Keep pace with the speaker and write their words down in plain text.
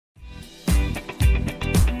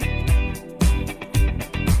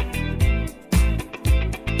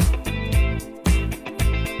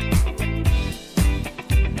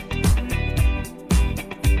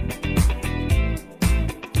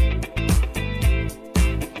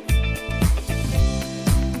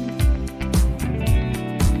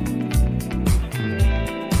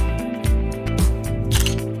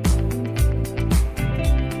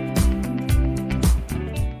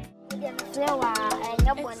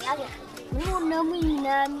No, no,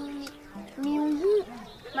 me,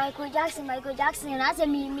 Michael Jackson, and I said,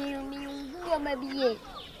 me, who may be ye.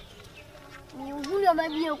 Me, who may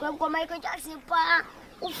be you, Michael Jackson, pa,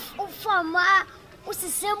 Fama, what's the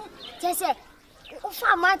same? Just say,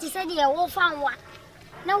 Fama, to say, dear, oh, Fama.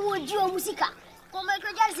 Now, would you, Musica?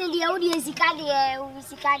 Michael Jackson, the audience,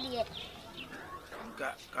 Sicadia.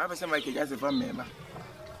 I have some Michael Jackson from me.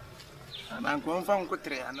 And I'm confirmed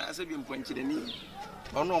quickly, and I said, you pointed the knee.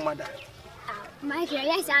 Oh, no, madam. Michael,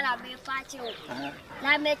 yes, I'll be party.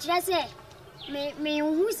 Now, me,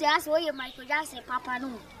 who says, where you Michael Jackson, Papa,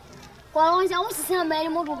 no. Well, I was some many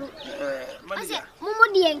more. I said,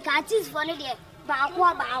 Momo, and Cattis for the day.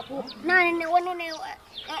 Baku, none, one,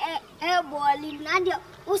 boy, Nadia,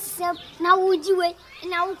 was some. Now, would you wait?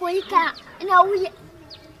 Now, wake up, and now we.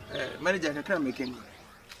 Manager, I can't make any.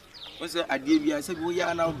 What's the idea? I said, we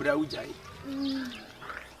are now Braujai.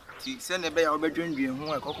 Send a bay of bedroom who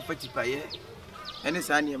are cockpet pie. And it's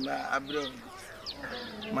any abro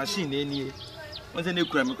machine any. What's a new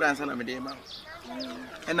crime grandson of a day, ma'am?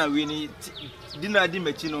 And I really dinner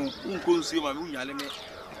dimachino, unconsumer, unaleme.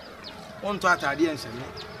 One to at audience.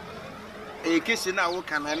 A kiss now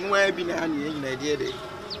can I know I've been an idea.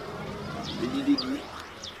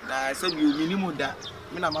 I said, you minimum that.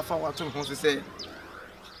 I'm a forward to say.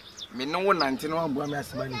 Me no one 91 boy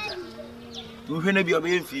as manager. You will be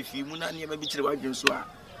obeying Fifi, Muna never be to watch you so.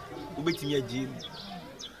 Who bet me a gym.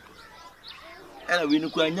 And I will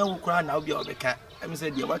know cry now be over cat. I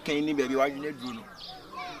said, you what can you baby watching a Bruno?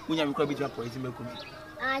 When you come with your poison,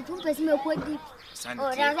 I don't press me a quid deep.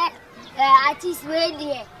 Oh, that artist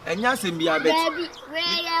ready. And yes, and be a baby.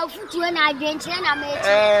 Where foot you and I drink, and I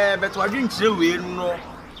made. But what didn't you will know?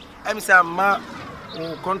 I'm some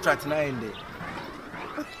contract 9 days.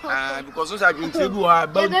 Because those are going to do are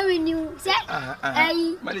very new.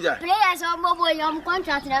 Manager, players are mobile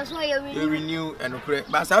contract, that's why you renew and pray.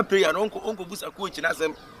 But I pray, and Uncle Boots a coach, and I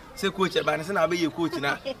say, coach, but I'll be your coach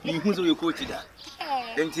now. Who's your coach?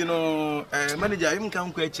 And you know, manager, I even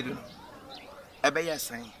come question. I bet you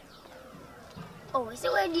sign. Oh,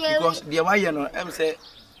 so dear, because the why you know, I'm say,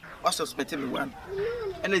 what's suspecting me one.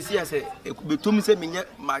 And I see, I say, it could be to me, say, me,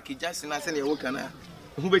 Marky Jackson, I send you a worker now.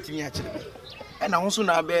 Who bet me actually? And I also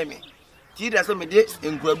now bear me. Tea some days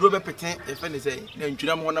in Grubber Petin, if any say, then you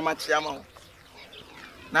don't want to match Yamo.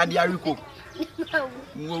 Nadia Rico.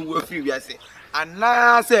 No, we're free, I say. And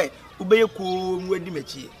now I say, obey a cool with the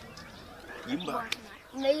Mechi. Yimba.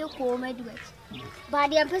 May you call my duet. But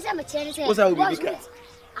the Empress of Chelsea was our baby. I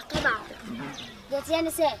come out. The Tiana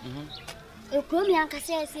said, you call me Uncle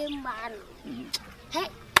says him, man. Hey,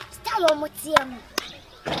 style on what Tiam.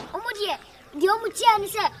 Oh, dear, the Omuchian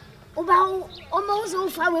said. Almost so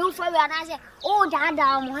far, and I said, oh, Dada,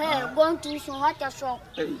 I'm going to so hot a shop.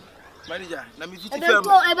 Manager, let me fit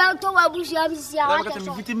about 2 hours.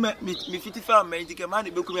 Me 55 magic money,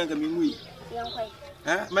 book me and me.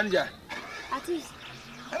 Manager, at least.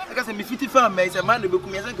 I got me 55 maids a man, book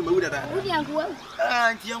me as I can move that.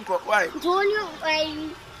 Auntie Uncle, why? Told you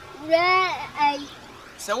I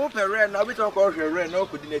so per rent, now we talk about your rent, no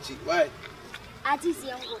good in it. Why? At least,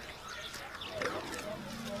 uncle.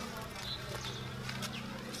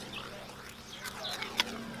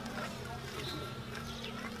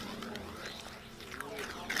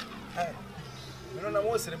 You don't know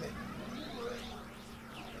what's in me.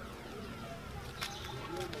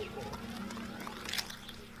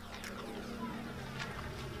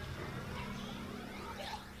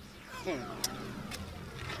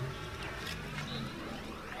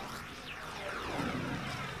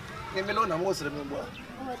 You don't know what's in me.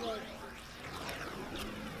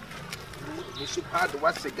 You should have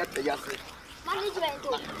what's the get the yasser.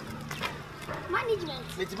 Management.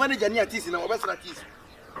 It's manager near Tis in our best artist.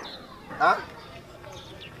 Huh?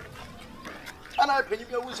 And I pay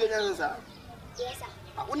you with your answer. Yes, sir.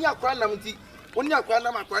 When you are crying, when you are crying,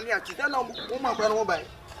 I'm crying. I don't know woman crying by.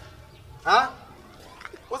 Huh?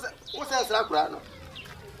 What's that crying?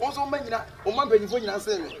 Also, many woman penny for you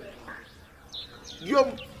saying.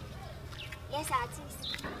 You. Yes,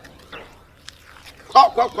 artist.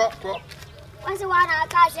 Crop. What's the one I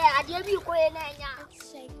can't say? I didn't be going now.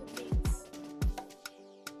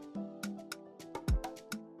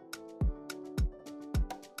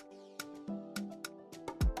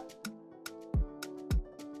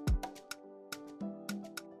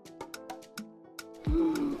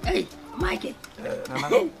 Hey, Mikey.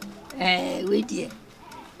 Wait here.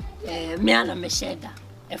 Me and my shedder,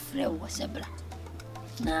 a friend was a bra.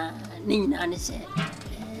 Na Nina said,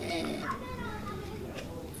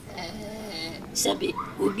 Sabi,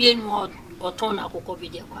 will be in what or turn a cocoa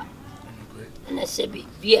video. And I said,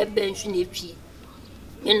 be a bench in a pea.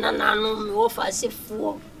 me nanano me wo fa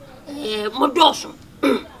sefo modoso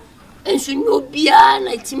enso nyo bia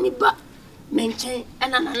na timi ba menchen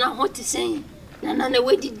ana nana hote sen nana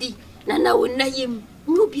wedidi nana wonayem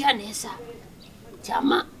nyo bia na esa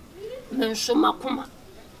chama menso makoma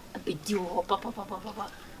abedi wo papa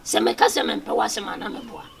se me ka se mempe wa se mana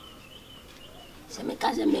meboa se me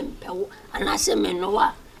ka se mempe wo ana se me no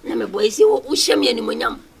wa na meboa isi wo hwem ye ni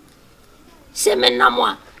monyam se me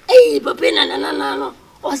namwa papa na no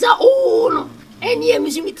oza no eni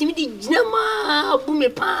emisu mitimi di jinama bume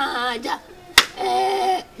paja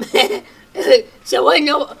se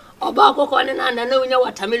wanyo oba kokko ne na wonya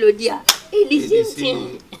watermelody a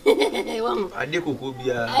elisintin wamu ade kokko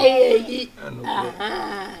bia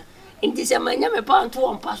inti se manya me pa nto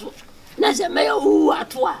ompaso na se me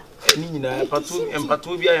ato a ni nyina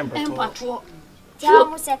empato bia empato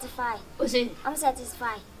I'm satisfied. I'm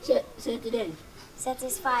satisfied.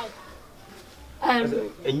 Satisfied.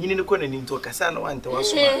 Enyini ne kona ni nto kasa na wante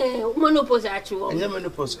waso monopause achu enya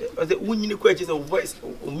monopause o wunyini ko achi se voice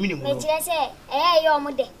o minimum me tire se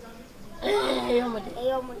yomude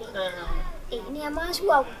ni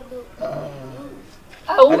amasu akudo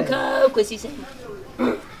awuka kwesi se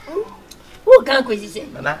wuka kwesi se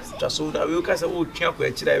na twaso da we ka se wo twa ko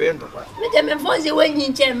achi da we ntokwa me je me fonse wanyi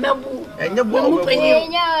nche mebu enya bo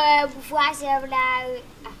enya bufu ase bla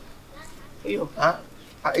yo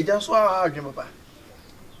eja so adwem ba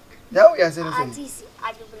dawo ya se artist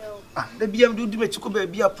adubro da biam do me chiko ba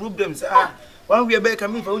bia problems one we be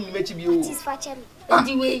come fa unni mechi bi o artist fa chem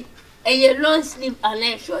anyway a long sleep and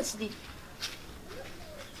a short sleep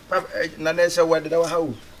papa na na se wade da wa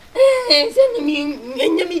hawo se ni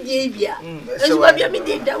enya mi die bia so wa bia mi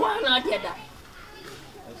die da wa na dia da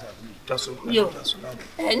taso yo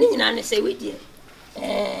ni nyina ne se we die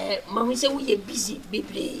ma hu se we ye busy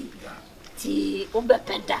bebre ti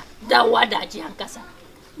obepeda da wada ji ankasa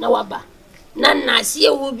na waba na nasi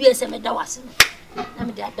ewu bi ese me da wase na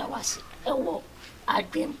me da wase ewo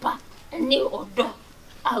adwempa ni odo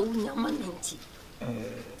awunyama nti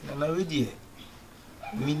na we die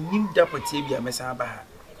minim da potie bia mesa ba ha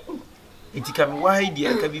etika me wa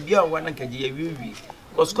idea ka bibia wa na kaje ya wiwi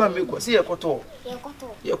kosko ameko se yekoto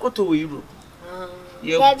we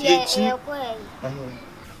Europe ye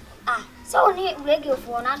so ni reggae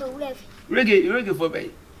for na do reggae for bay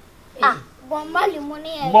bon mali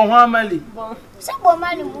money bon ha mali bon se bon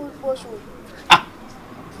mali mu boso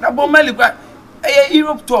na bon mali kwa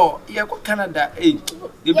Europe tour ye ko Canada ye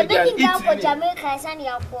be for Jamaica san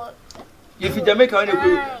ya for ye fi Jamaica woni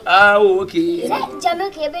ko okay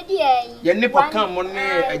Jamaica be di ye ne popcorn mo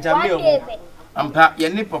ne Jamaica ampa ye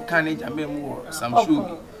ne popcorn ne Jamaica mo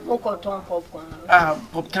Samsung mo ko ton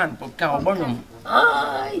popcorn popcorn obonyo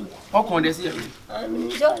ai popcorn de se ye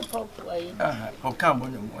enjoy popcorn popcorn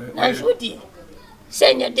bonyo na shudi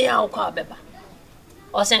senya de akwa beba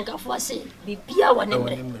osenka fo se bibia wone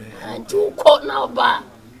mre anti uko na oba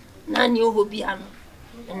na ni oho bia no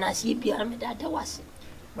na si bia me dada wase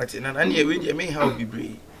but na na ye we dey me how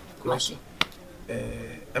bibre cause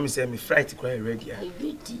am say me fright quite ready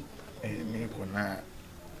me ko na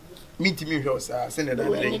meet me hwe sa se na da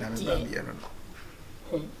me na me ba bia no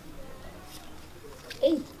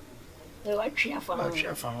what you for? What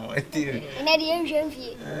you for? Eti. Na di enhwe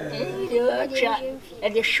mfie.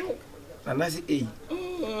 The show. Na say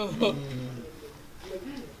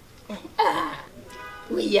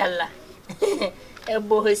we yalla. E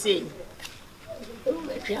bo he say. O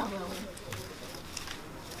me twa ma.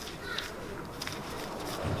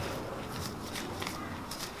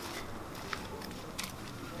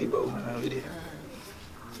 Ibo na we dey.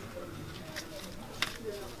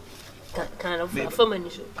 Kind of family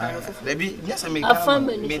show. Maybe yes, I make a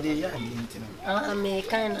family. Me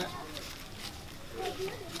kind of.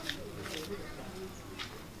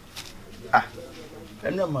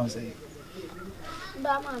 I'm not man say.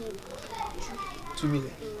 Baman. 2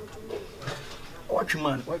 million. What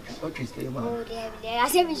man? What is the man? Oh, there. I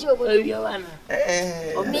say me show go. You wanna?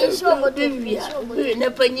 Me show go do we. Na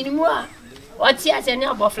panyin mu a. What's here say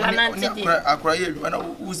na abofla na ntidi. Akura ye na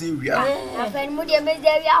uzi wi a. Afan mu de me de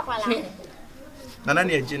wi akwala. Nana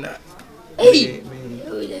na ejina. Eh.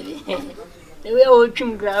 The way o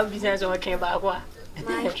twim grab business o twen ba kwa.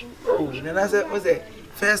 Oh, nana say o say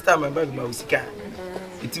first time I buy my usika.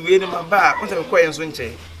 It we no ma ba, o say me koye nso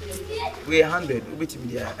nche. We 100 obetimi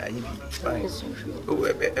dia ayi bi. Oh,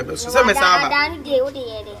 ebe so say me sa ba. Dan de o de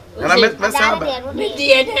ye de. Nana me sa ba. Me de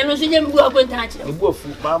ye no so nyam bu akwenta ha kire. Ebu afu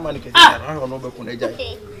mama ne kete na ho no be ko na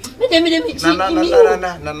jai. Me de chi.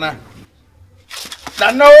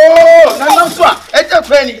 Nana so a eja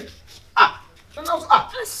kwani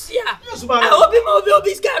Asia. I hope him will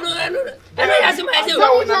be scan. I know as myself.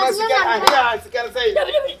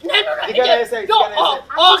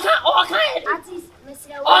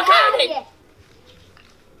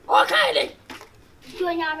 Okay.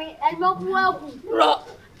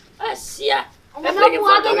 Asia.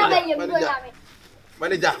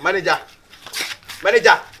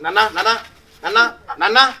 Manager,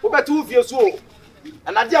 Nana, who bet 2 years old.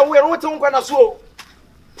 And I dear, we're not going to so.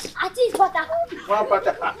 Atis butter. One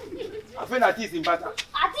butter. I feel at in butter.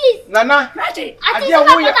 Atis. Nana, I dear,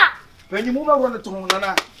 when you move around to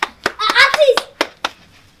Nana. Atis.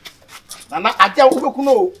 Nana, I dear, who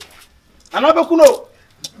know. Another Kuno.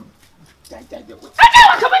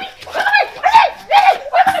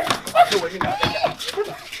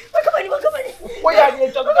 Why are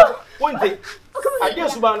you talking about one thing? I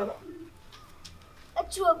guess one.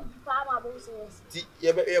 You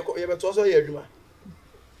also hear you.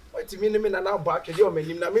 What do you mean? And now back to your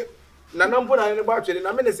menu. Nana put on the back and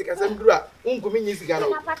a minute as I'm dry. Uncle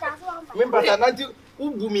Minisicano. Remember that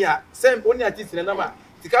who boomia, same only artist in a number.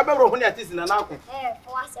 The camera only artist in an apple.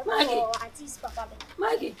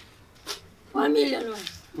 Maggie. 1 million.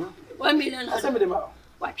 1 million.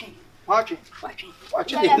 Watching. Watching.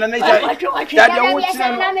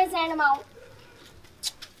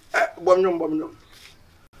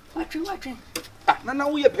 Nana,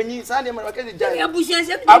 we are penny, Sunday, American. I was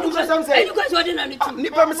saying, you guys are in a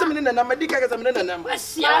nipper, and I'm a dick as a minute.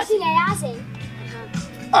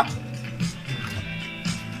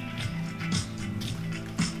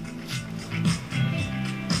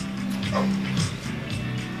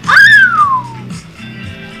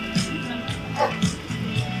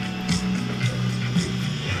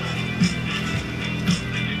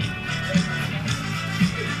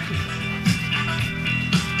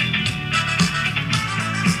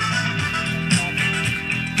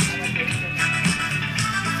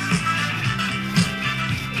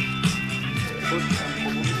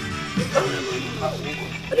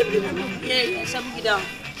 Yeah, something down.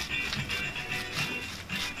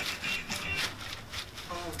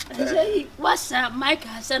 I say, what's up, Mike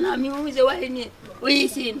Hassan? I mean, who's the way in it? What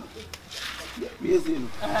is it?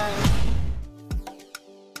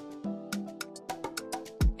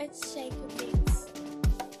 It's shaky beats.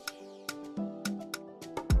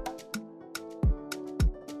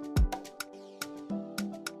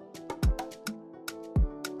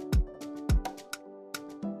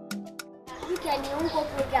 Can you go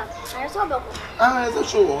program? I saw the it's a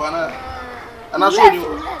show, and I'll show you.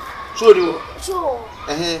 Sure.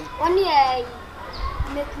 1 year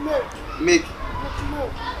make milk.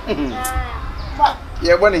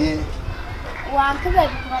 Yeah, one here. One could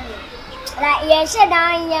money. Like, yes,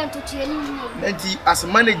 I to training. As a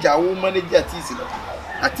manager, I will manage at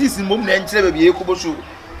least in moment and never be able to show.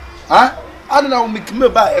 Huh? I don't know, make me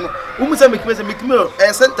buy and almost make me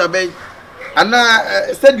a center bay. And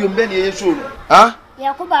now, stadium Benny show. Huh?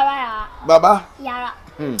 Yakuba, Baba? Yara.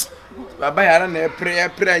 Baba, I don't know,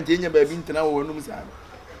 prayer, and Junior baby into our rooms.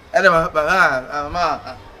 And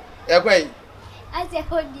Mamma, I say,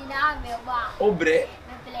 hold dinner, oh, bread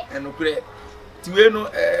and bread. To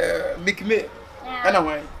make me.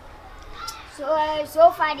 Anyway.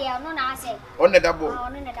 So far, they are not answering. On the double.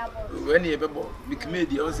 When you ever make me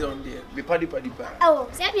the also on the be paddy. Oh,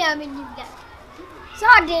 Sammy, I mean, so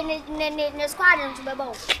the squadron to the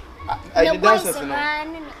boat. I did dancers.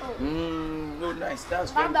 No, nice.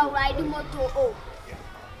 That's Baba riding motor. Oh,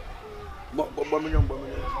 but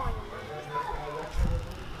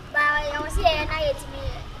I was here and I ate me.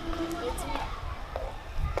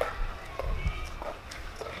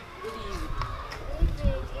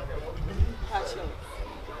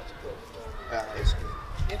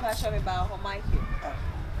 If I show me about how Mike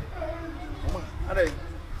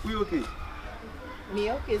we okay?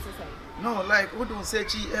 Me okay, so no, like we don't say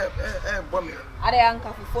she bomb. Are they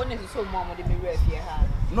uncle for phone is so mom with me ref here?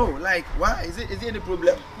 No, like why? Is there any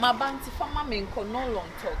problem? My bank farmer men can no long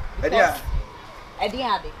talk because Eddie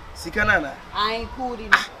Sikanana. I could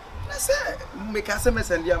in Let's say make us a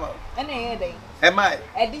mess and yama. Any day. Am I?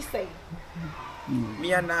 Eddie say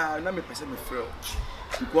Me and now me person me fro.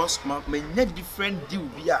 Because my net different deal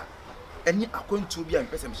be any account to be and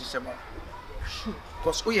person shama.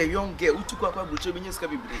 Because we a young girl who took up a butcher in your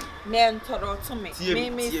scabby. men to me.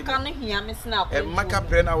 Me scanning here, Miss Snap. And Maka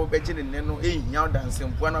Prena will be in no now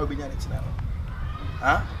dancing one of the now.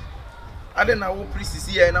 Huh? I don't know what priest is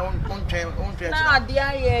here and I won't train. Now,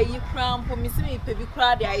 dear, you crown for Miss Me, baby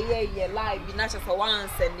crowd, I hear live, be natural for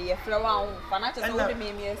once and the flower, financial only me.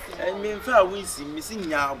 I mean, fair we see missing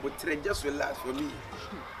now, but just relax for me.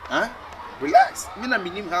 Huh? Relax. Me, I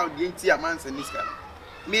mean, how the entire man's and this kind.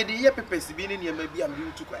 Me the year papers be in your maybe I'm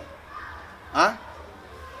doing too quiet. Huh?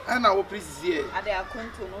 And our priest here. Are they a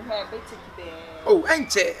contour no hair better there? Oh,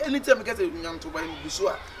 and anytime I get a young to buy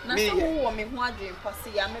Busua. Me, who am I dream for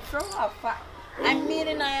see? I'm a throw up. I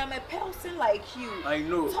mean, I am a person like you. I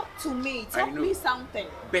know. Talk to me. Tell me something.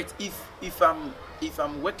 But if I'm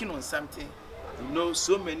working on something, you know,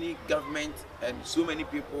 so many government and so many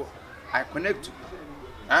people I connect to.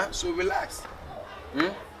 Huh? So relax.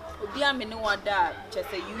 Obia me no wada just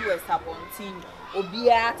say US abontin.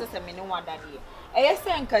 Obia to say me no wada there. I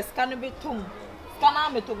say nka ska no betum. Ska na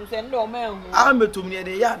metum say ndo ma hu. Ah metum ne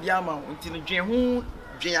de ya de ama ho nti no dwen ho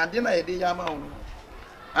dwen ade na de ya ama ho.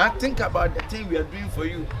 I think about the thing we are doing for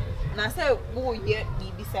you. Na say wo ye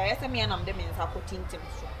bibi say say me anam de me nsa ko tintim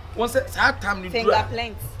so. Once that time you do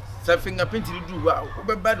fingerprints. Say fingerprint you do wa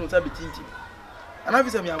obeba don say be tintim. And I be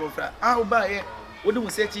say me abofra. Ah oba ye wo de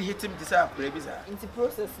say chi hit him to say akura bi sa. Into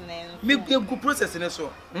process na. Me go process ne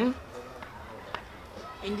so.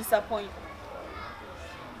 In disappoint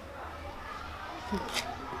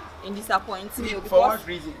me for what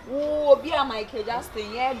reason? Oh, be a Michael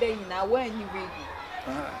Justin, yeah, then now when you ready.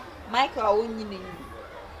 Michael, only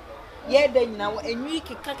yeah, then now, and we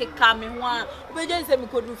can come in one. But just say me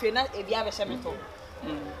could do for not if you have a shaman.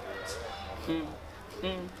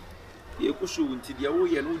 You could show into the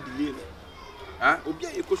away and no delay. Ah,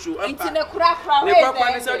 Obia, you could show into the crack.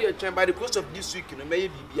 By the course of this week, you know,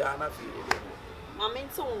 maybe be an affair. Mamma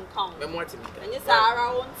soon come. I'm wanting and yes,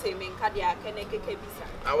 I won't say, men, Cadia, can I get visa?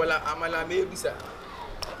 I will, Amala, maybe, sir.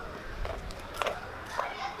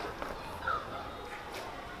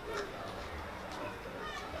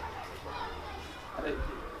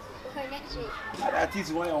 That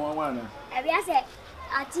is one. Have you said,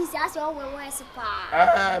 at least that's all we want to pass.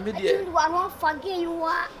 Ah, me dear. I won't forget you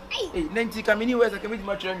are. Hey, Nancy, come anywhere, I can meet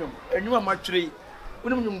my children. And you are my tree. We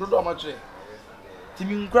don't do much.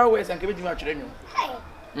 Timmy Crowes and committee my children. Hey,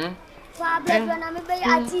 Father, when I'm a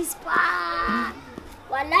artist, pa.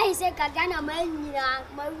 Well, I say, Gana Mania,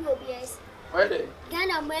 my rubies. Why they?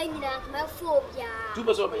 Gana Mania, my phobia.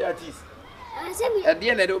 2% of my artists. I said, at the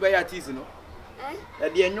end, I obey artists, you know.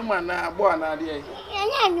 At the end, no man, born idea. And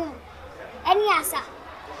yes,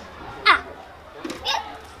 ah,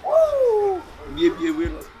 oh, be a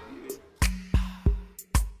winner.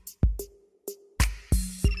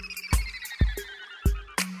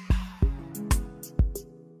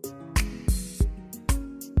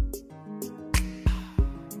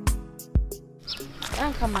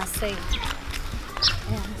 Come and say,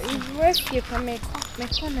 if you can make me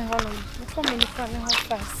come home, come in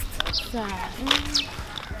first. I'm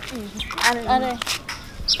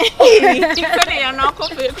not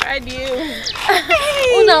coffee Friday.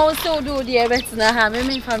 Oh, now also do the events now.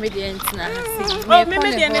 Maybe family and now.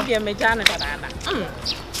 Maybe the end of your Majana.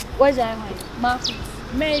 What's that? Marcus.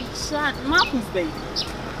 Marcus, baby.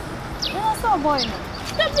 That's a boy.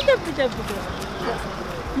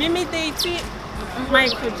 Mimi, they see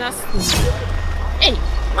Michael Justin. Hey,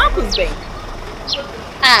 Marcus, baby.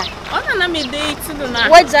 Ah, on an day to the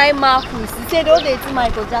night. What's that, Marcus? He said all day to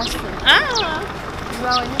Michael Justin. Ah.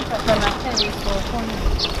 Well, you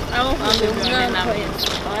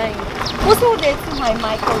what's all day to my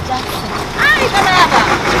Michael Jackson? I don't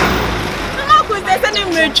know. Marcus, there's any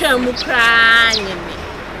mutual crying.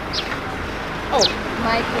 Oh,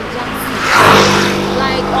 Michael Jackson.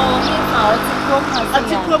 Like, I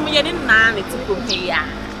took from me in nine to come here.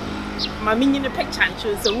 My minion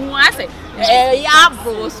picture, so who I say, yeah,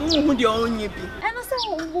 bros, who would you only be? And I said,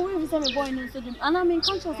 who is a boy in the and I'm in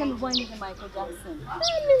conscious of boy in Michael Jackson.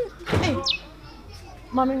 Hey,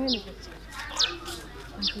 Mommy, Michael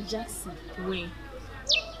Jackson. Wait.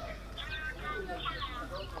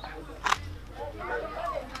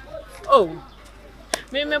 Oh.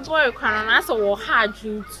 Me boy crying, I saw hard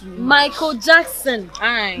dream to Michael Jackson.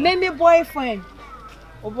 Aye. Me boyfriend.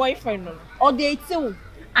 Or boyfriend or dating.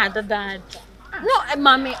 Dad. No,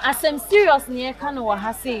 mommy, as I'm serious near Kano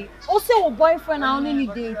Hasi. Also, boyfriend, I only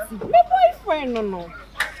need dating. Me boyfriend, no.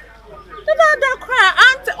 Dad cry,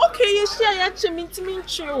 Aunt. Okay, you share your chimney to me,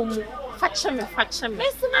 chill. Fetch me. Listen,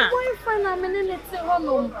 my boyfriend, I'm in it.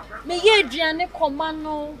 Home. Me, ye, Gianni,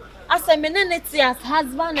 commando. As I'm in it as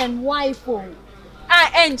husband and wife. I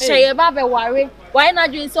ain't say about worry. Why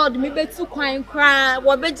not you insult me? Be too quiet, cry.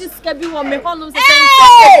 What be just can be what me follow the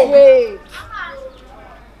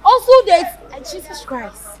also, there's Jesus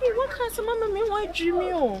Christ. Hey, what kind of mama me why dream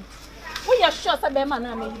you? We are sure that man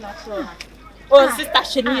I mean not sure. Oh, sister,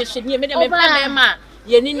 she me me man.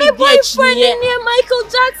 You need me boyfriend near Michael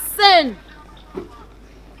Jackson.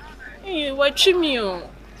 Hey, what dream you?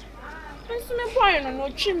 It's me boy no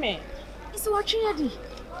dream me. It's what you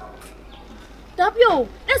Dabio,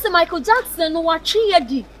 that's Michael Jackson no watching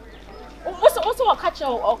yedi. Also a catcher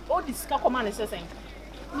or this command is saying.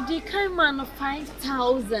 The kind man of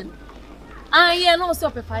 5,000. Ah, yeah, no,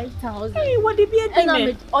 stop at 5,000. Hey, what the beard?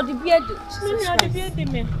 Or the beard. The beard,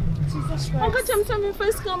 Jesus Christ. I'll get him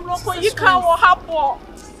first come rock or you can't happen.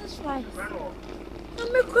 Jesus Christ.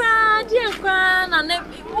 I'm a cry, dear grand, and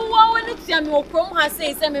when it's your prom has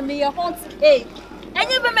said, send me a hot cake.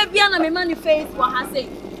 And you may be on my money face for her sake.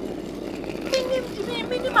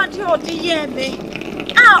 Minimum, dear me.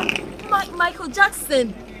 Ow, Michael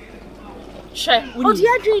Jackson. Che, oh,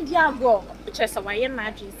 dear dream, dear girl. Chess away and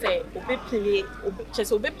magic say, Obe play,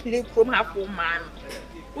 chess obe play from half one man.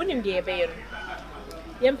 Wouldn't be a bear.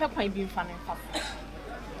 Young papa might be funny.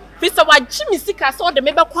 Mr. White Jimmy Sika saw the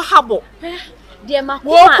member Quahabo. Dear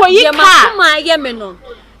Makuma Yemenon.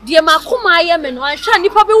 Dear Makuma Yemen, I shall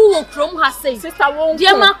probably walk from her say, Sister won't.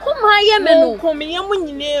 Dear Makuma Yemen, come in when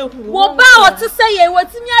you know. What about to say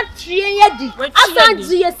what's in your tree? I said,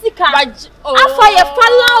 Jessica, I fire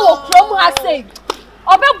follow from her say.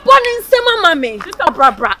 Obe born in sema mame. Sister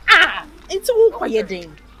Barbara, into who quiet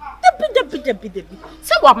ding. The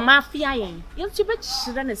so what mafia yen? You should be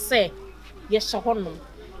children say, yes, no.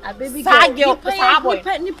 A baby girl, oh,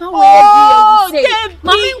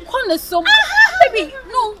 mommy, corner so baby.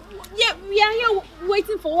 No, yeah, we are here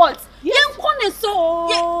waiting for what? Young corner so.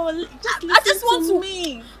 I just want to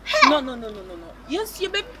me. No. Yes, you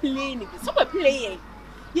be playing. So we're playing.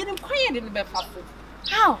 You didn't quiet in the bed.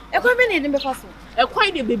 How? Equipment in the fast. A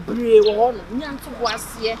quite a bit brave on young to was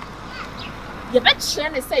here. You bet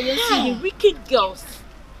Shannon say you see wicked girls.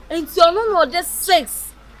 And so no, just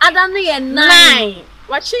 6. I don't know 9.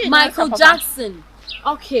 Michael Jackson.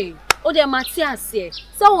 Okay. Oh, dear Matthias here.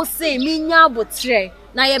 So we'll say me nyabotre.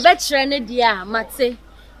 Na ye betre ne dia Mate.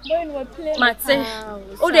 When we play Mate.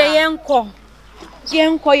 Oh, dear Yanko.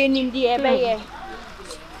 Yanko, you need the